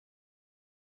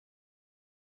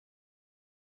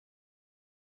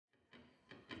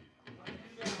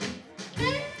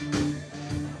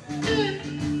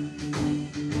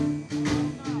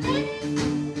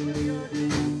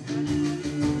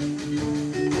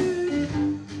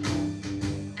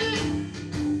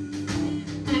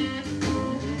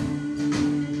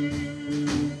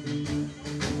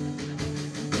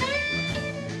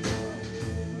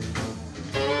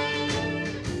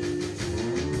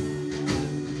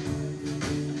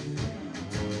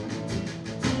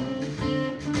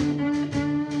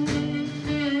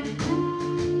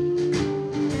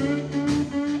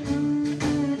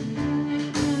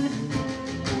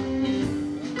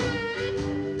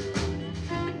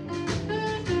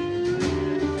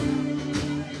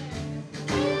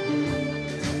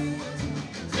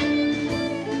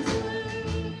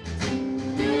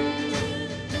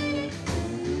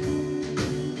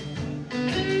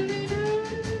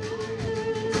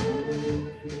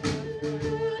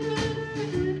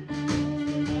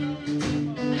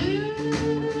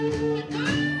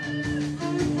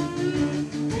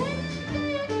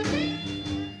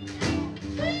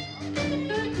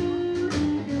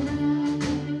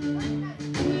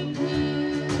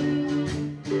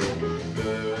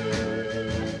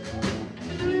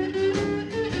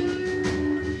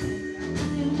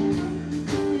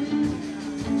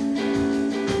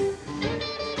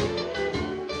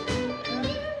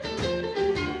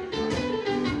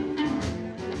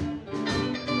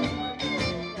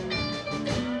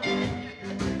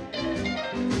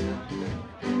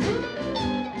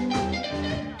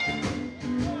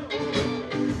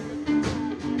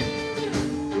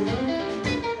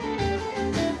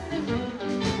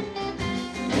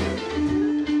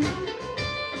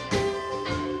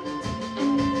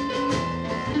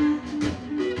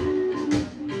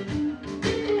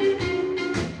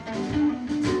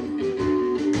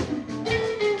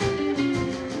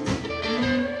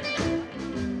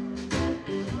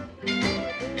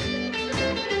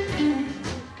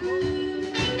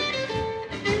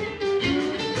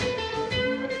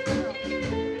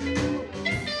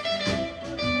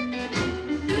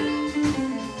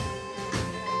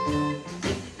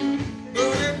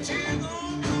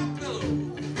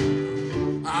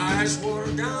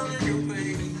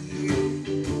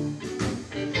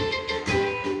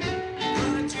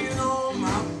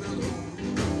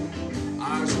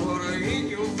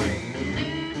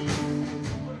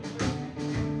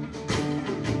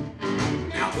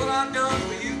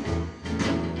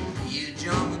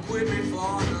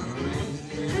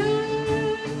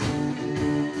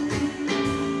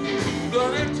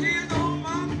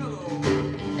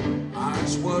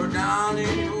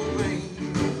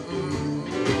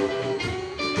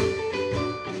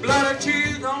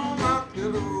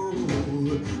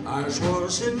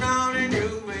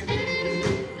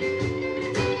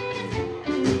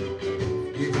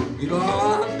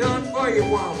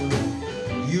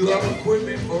You ought to quit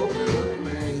me for good,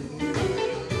 man.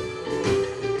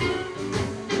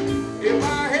 If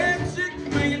I had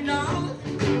 $6 million,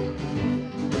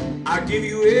 I'd give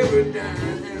you every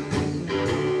dime.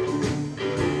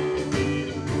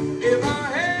 If I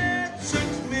had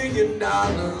 $6 million,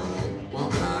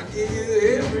 well, I'd give you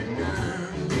every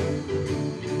dime.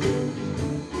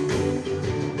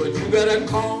 But you gotta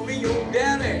call me your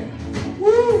daddy.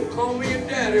 Woo, call me your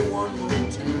daddy one more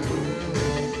time.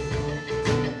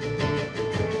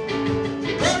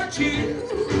 But you,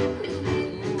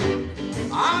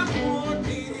 I want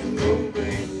you to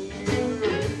bring.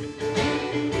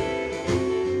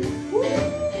 Woo,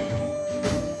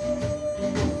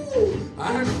 I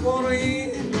just want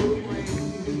you to bring.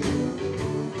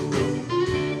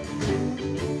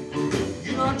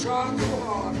 You're not trying so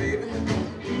hard, baby.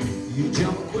 You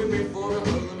jump with me for the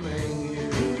other man.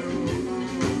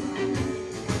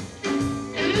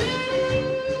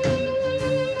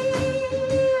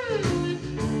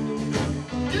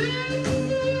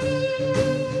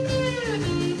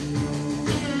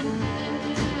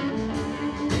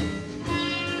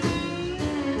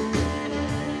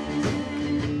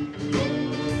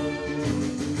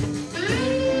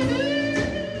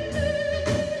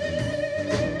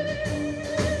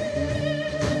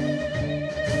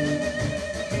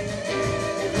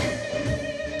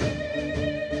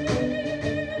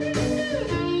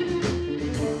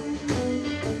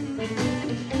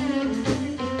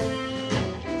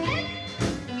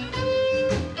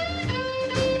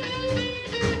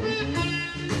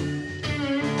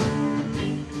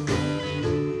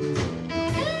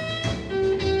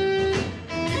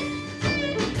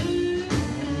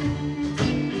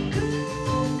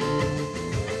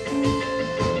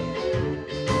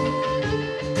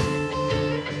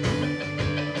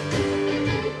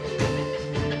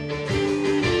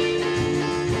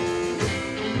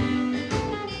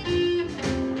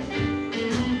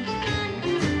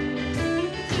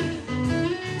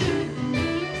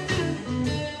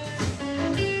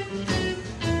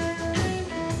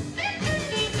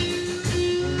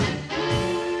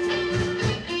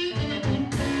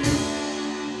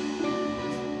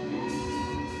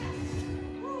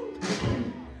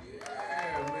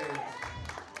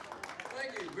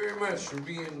 Much for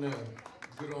being a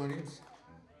good audience.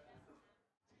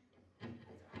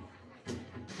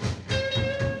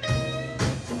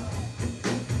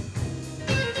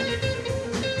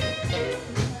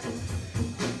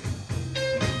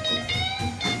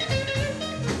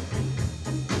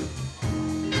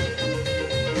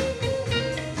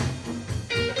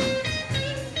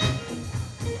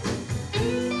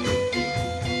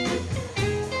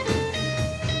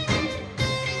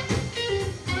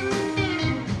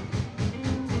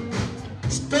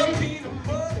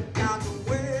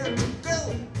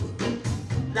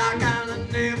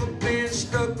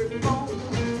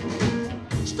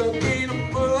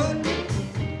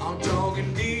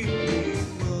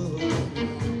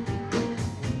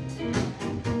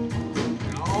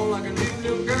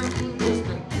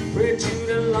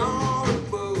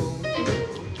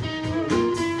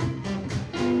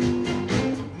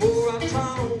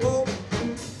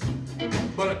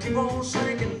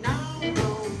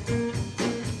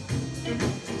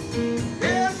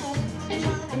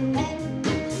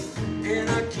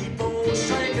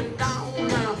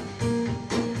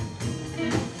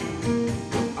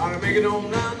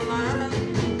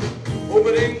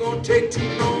 Take too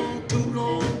long, too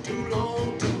long, too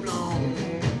long, too long.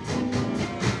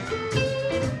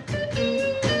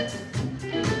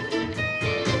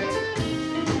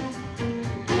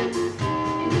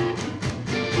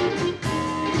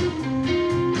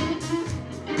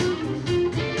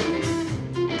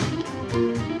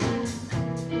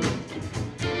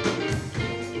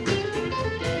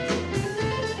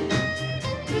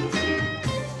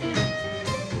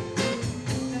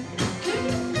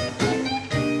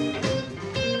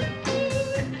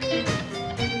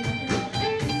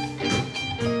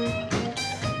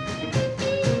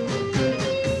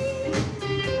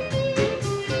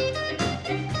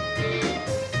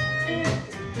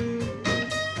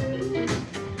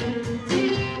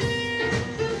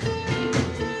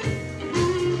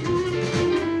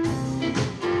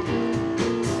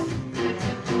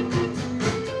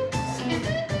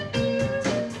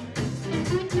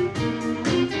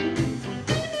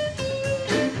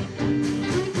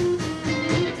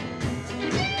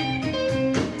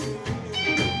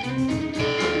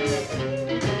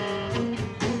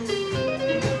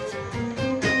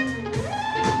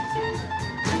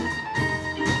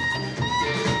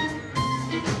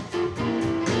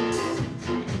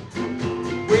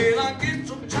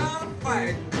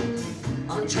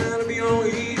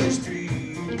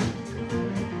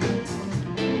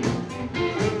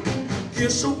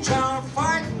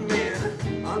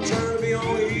 me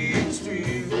on East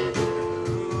Street.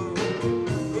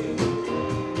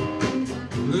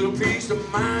 Little peace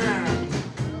of mind,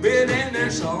 baby, and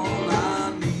that's all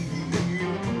I need.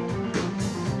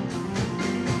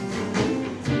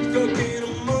 Stuck in the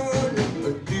mud,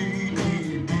 a deep,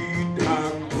 deep, deep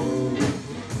dark hole.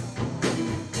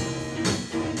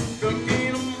 Stuck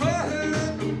in the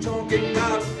mud, I'm talking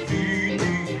about a deep,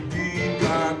 deep, deep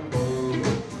dark hole.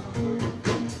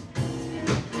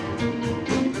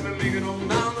 Let me make it on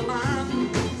down the line.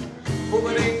 Hope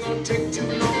it ain't gonna take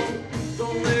too long.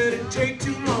 Don't let it take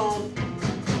too long.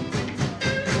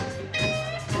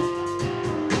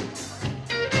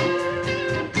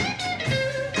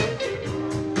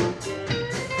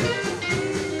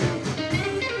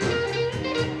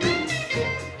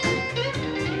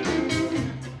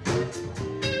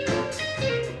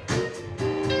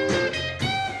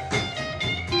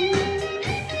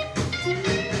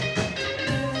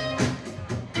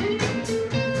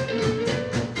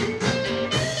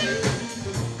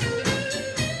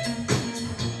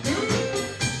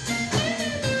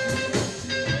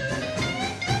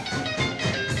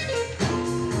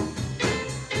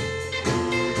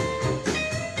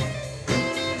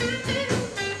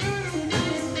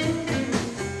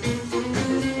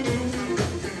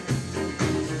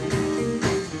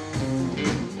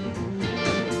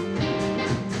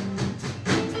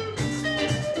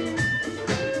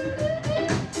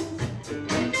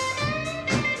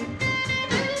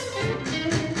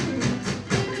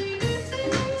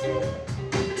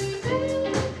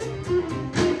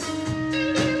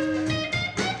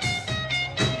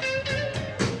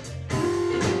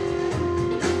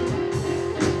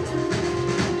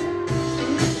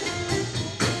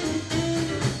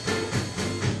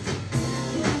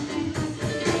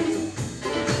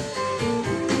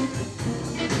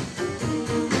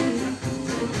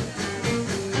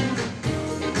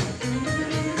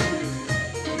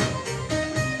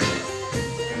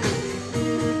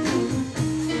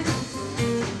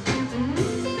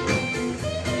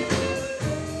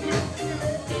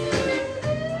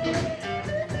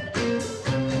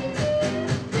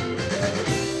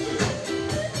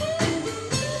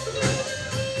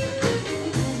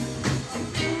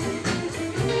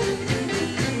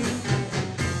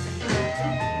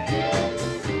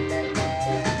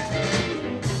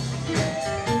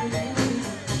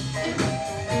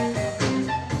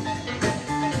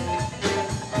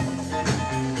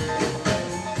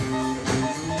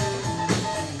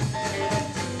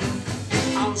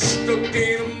 Stuck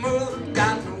in the mud,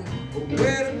 got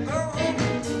nowhere to go.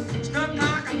 Stuck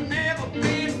like I've never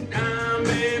been down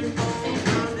before.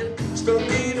 I'm stuck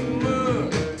in the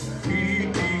mud,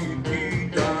 deep, deep,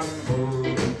 deep dark hole.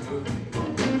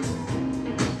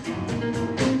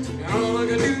 And all I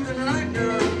can do tonight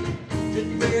now, just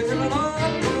bend till I'm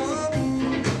up.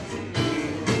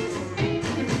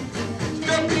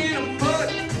 Stuck in the mud,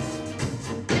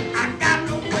 I got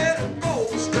nowhere to go.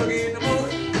 Stuck in the mud.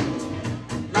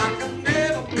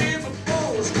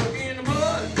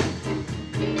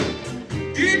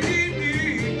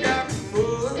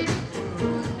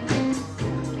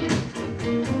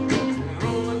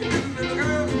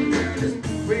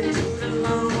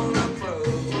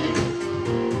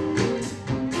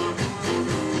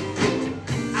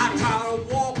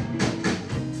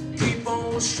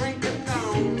 Shrinking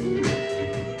down.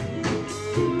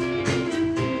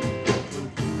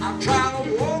 I try to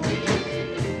walk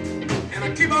and I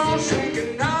keep on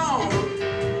shrinking down.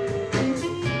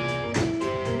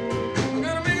 I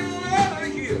gotta make it out of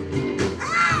here.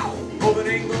 Ow! Hope it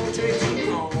ain't gonna take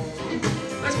too long.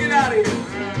 Let's get out of here.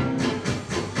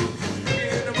 Stuck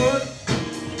in the mud.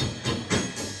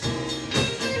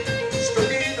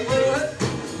 Stuck in the mud.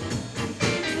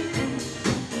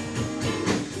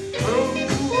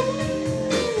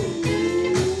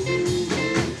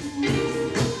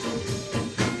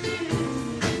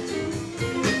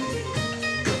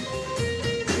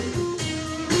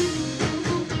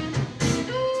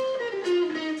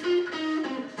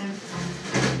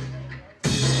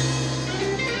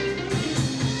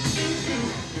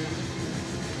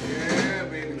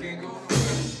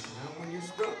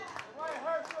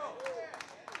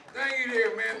 Thank you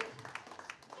there, man.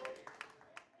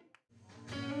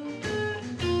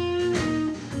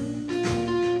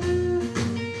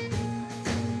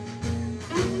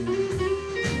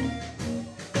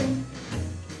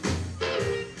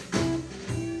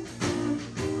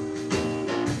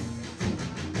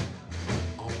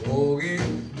 I'm walking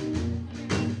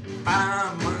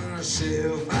by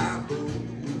myself, I hope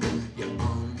you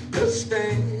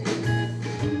understand.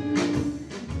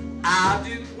 I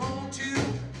just want you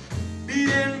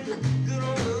being good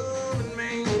old loving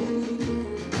man.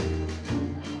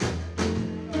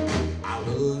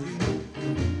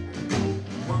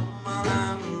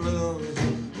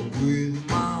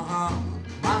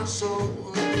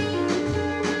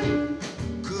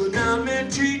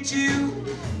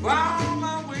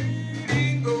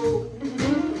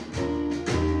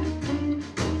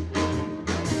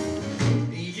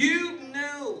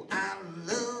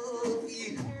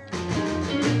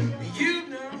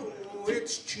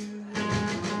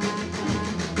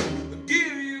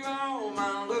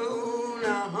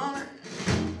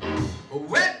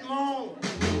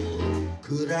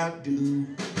 could I do?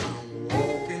 I'm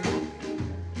walking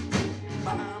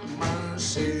by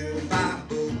myself, I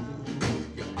hope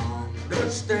you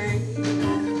understand.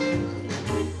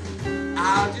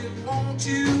 I just want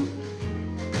you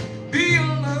be a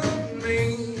love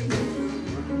me.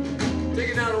 Take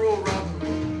it down the road, Rob.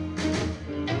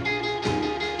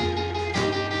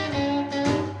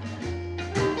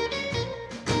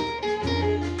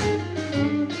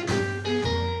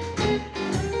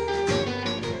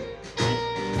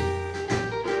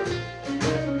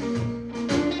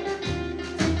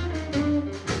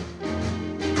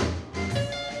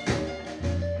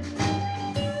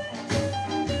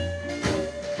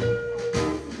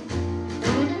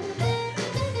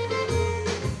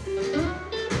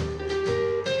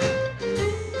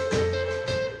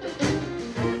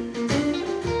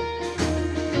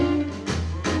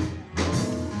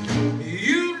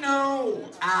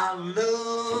 I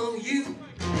love you,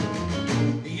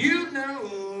 you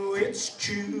know it's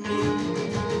true.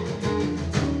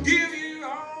 Give you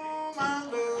all my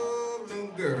love,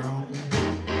 little girl.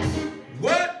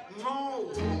 What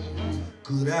more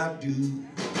could I do?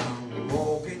 I'm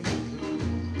walking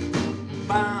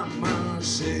by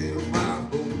myself, I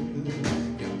hope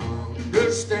you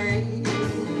understand.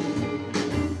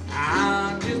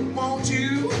 I just want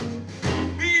you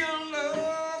be a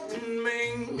loving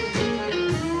man.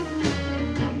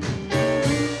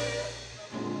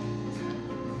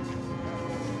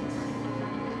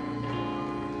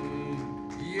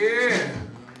 Yeah,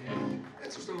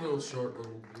 that's just a little short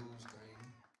little blues thing.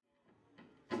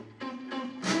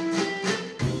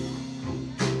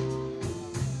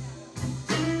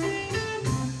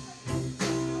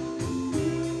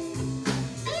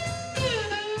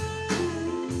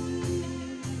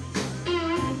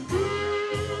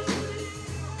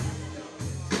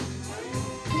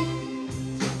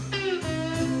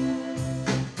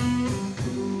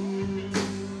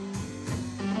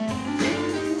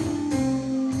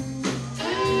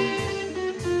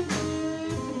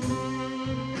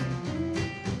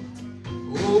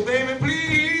 Oh, baby,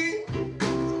 please,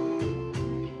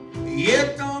 yeah,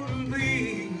 don't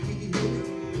please.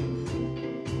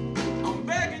 I'm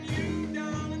begging you,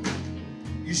 darling.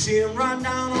 You see I'm right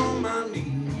down on my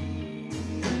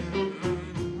knees.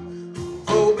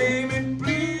 Oh, baby,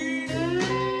 please,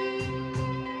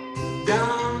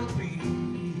 don't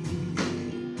please.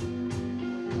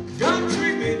 Don't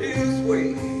treat me this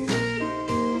way.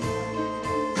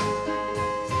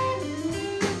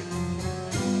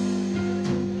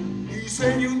 You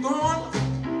said you're going,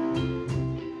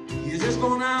 you're just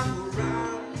going out for a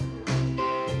ride.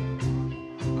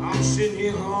 I'm sitting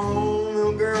here home,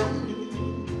 little girl,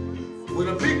 with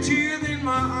a big tear in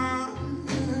my eye.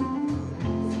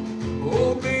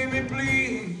 Oh, baby,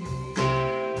 please,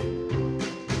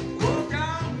 oh,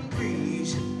 down,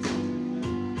 please,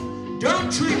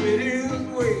 don't treat me this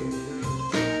way.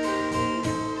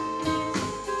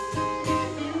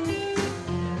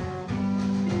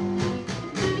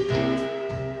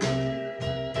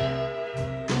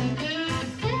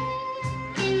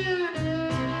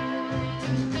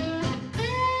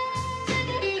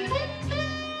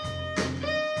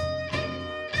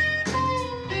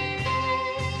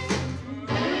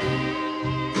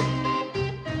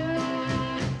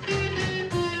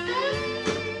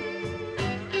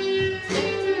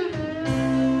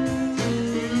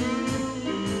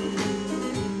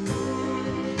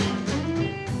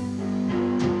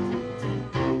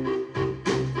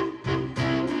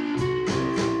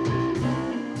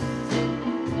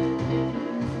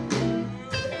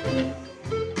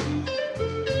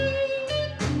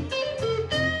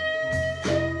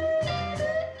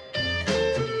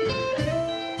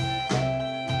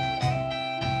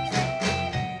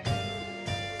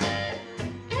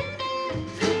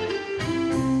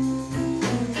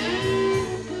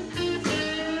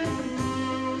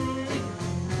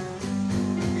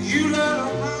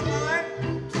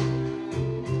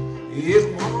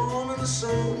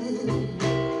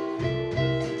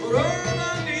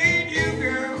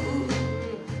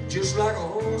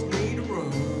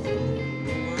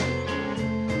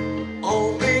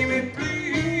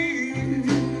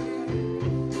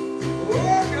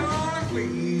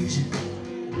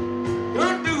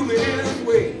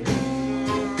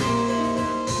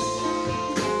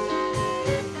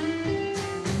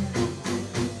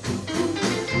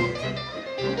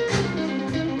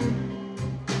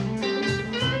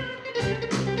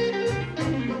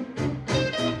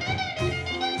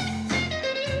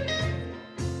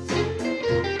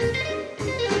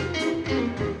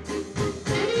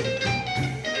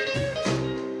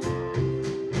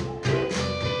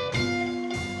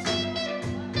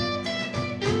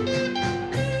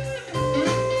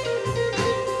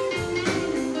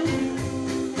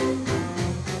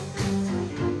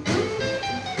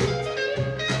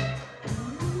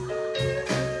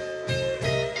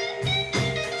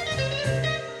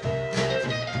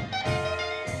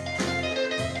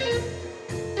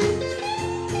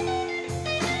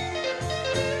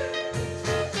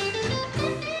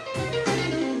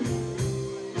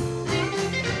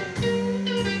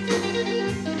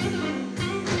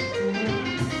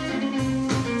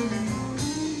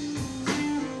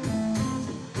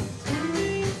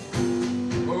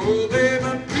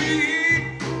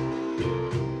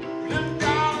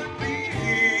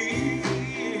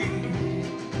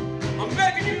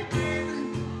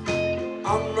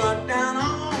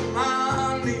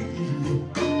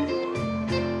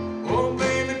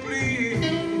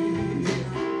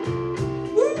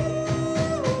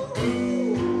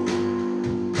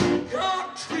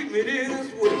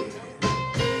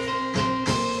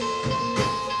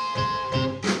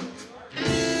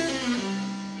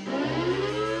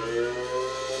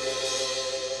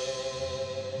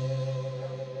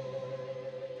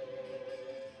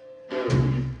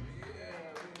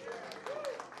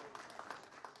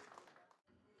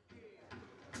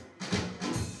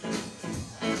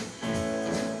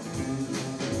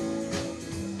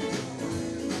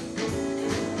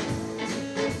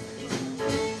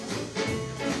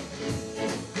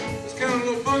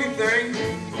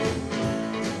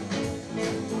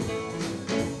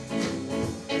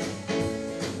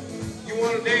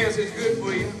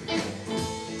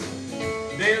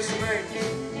 Dance tonight,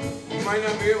 you might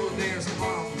not be able to dance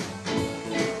tomorrow.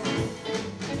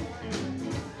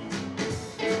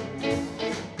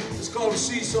 It's called a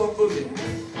seesaw boogie.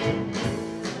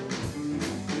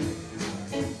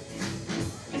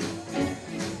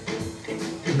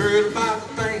 You heard about the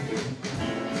thing,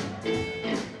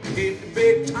 hit the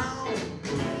big town.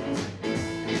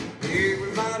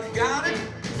 Everybody got it,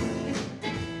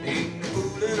 ain't no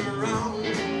fooling around.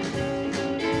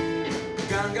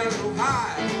 Got so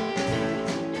high,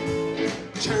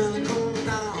 trying to go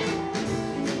down.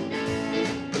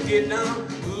 Get down,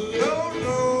 low,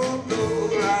 low, low,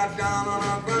 right down on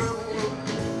our ground.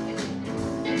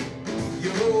 You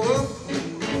go up,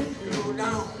 you go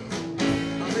down.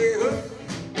 I say up,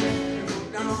 you go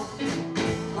down.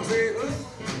 I say up,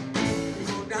 you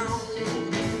go down.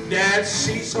 That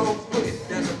seesaw boogie,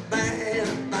 that's a bad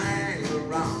thing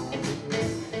around.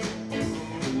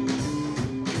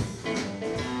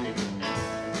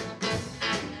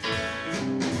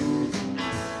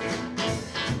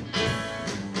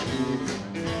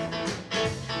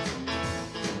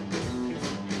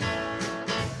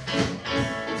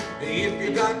 If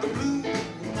you got the blues,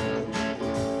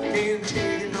 can't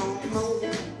take it no more.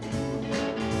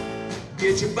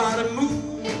 Get your body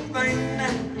moving,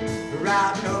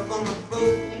 right up on the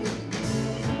floor.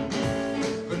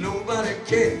 But nobody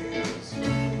cares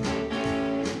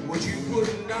what you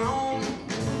putting down.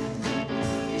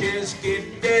 Just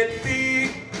get that big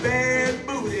bad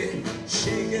booty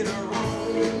shaking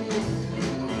around.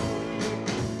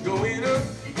 Going up,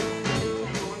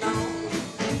 going down,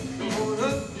 going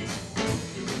up.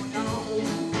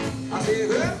 I say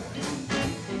up,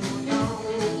 going down.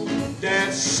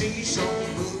 That seesaw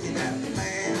boogie, that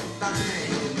bad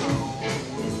thing on.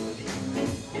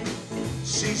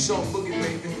 Seesaw boogie,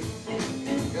 baby.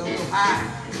 Got a little high,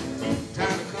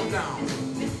 time to come down.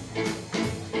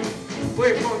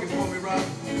 Play funky for me, Rob.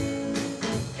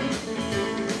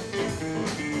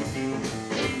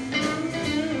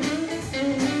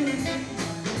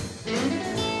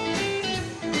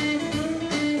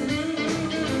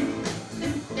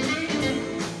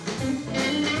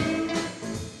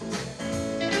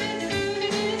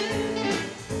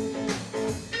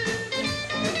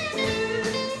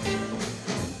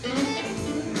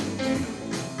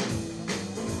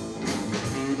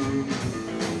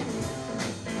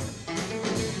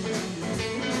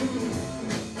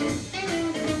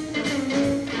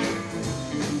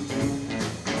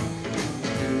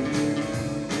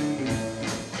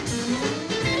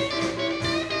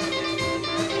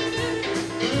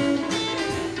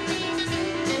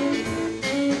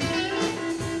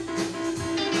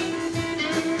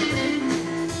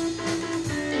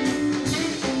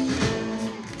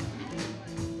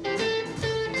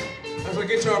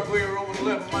 Guitar player over the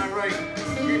left, my right.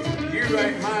 You're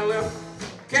right, my left.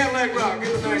 Cadillac Rob,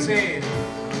 give a nice hand.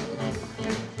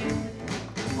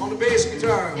 On the bass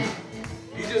guitar,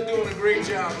 he's just doing a great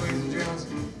job, ladies and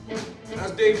gentlemen.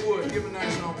 That's Dave Wood, give a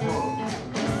nice applause.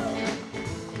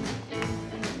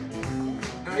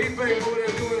 Now he's back over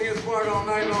there doing his part all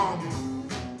night long.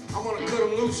 I'm gonna cut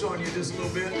him loose on you just a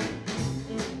little bit.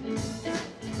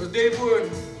 Because Dave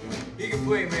Wood, he can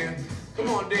play, man. Come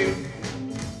on, Dave.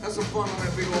 That's some fun on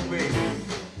that big old bass.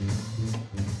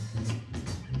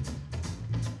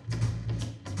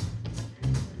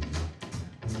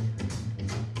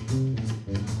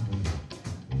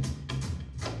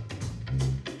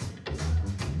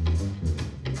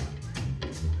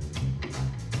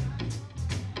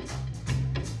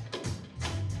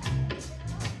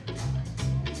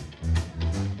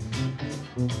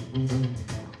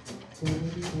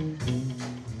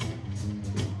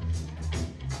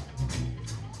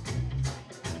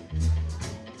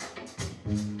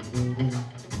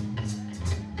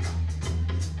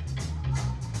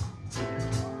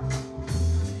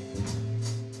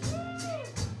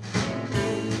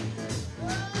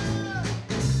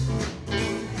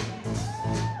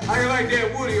 How you like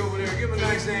that Woody over there? Give him a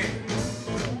nice hand.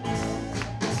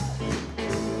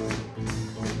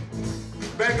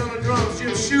 Back on the drums,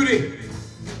 Jimi Schutte.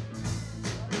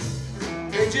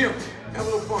 Hey Jim, have a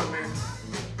little fun, man.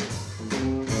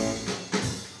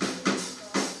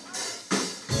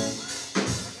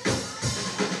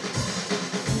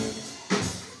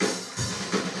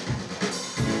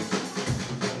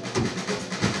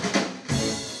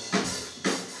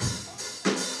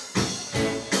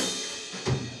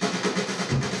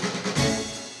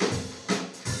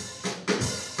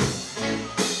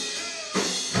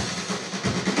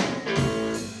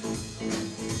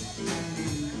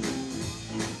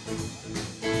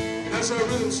 That's our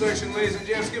rhythm section, ladies and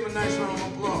gents. Give him a nice round of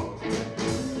applause.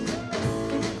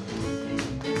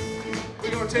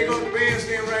 We're take on the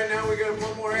bandstand right now. We got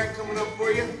one more act coming up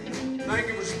for you. Thank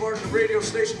you for supporting the radio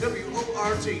station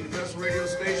WORT, the best radio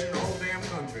station in the whole damn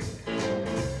country.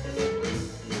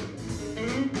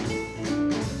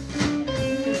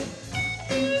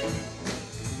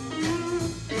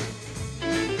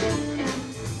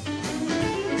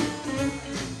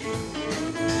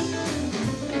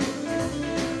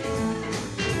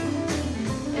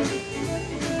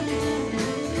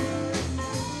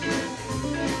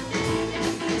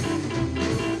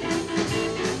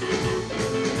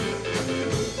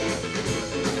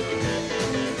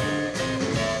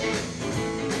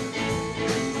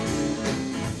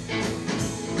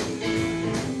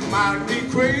 Might be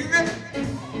crazy,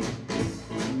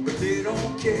 but they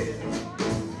don't care.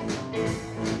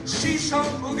 Seesaw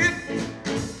boogie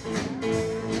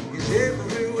is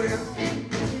everywhere.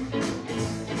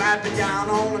 Might be down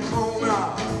on the corner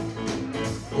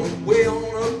or way on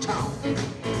uptown.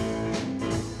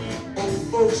 Old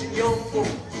folks and young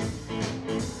folks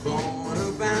going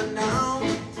up and down.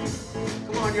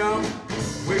 Come on, y'all,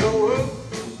 we go up.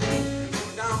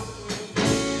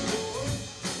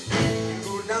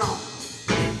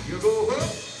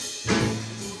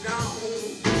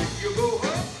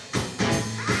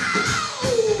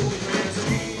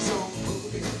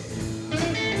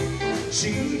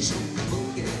 She's on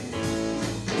boogie.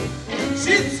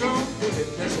 She's on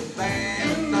boogie. That's a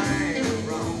bad thing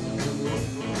wrong.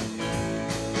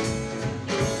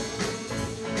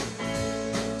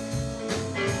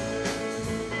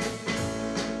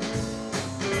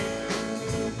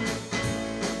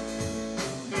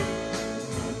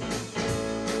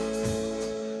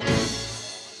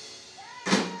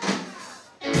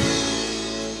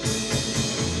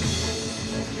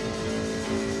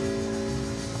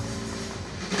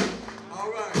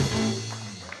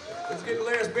 Let's get the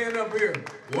last band up here.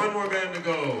 One more band to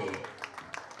go.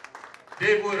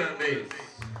 Dave Wood on bass,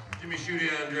 Jimi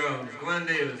Schutte on drums, Glenn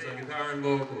Davis on guitar and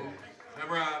vocals. I'm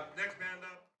Rob. Next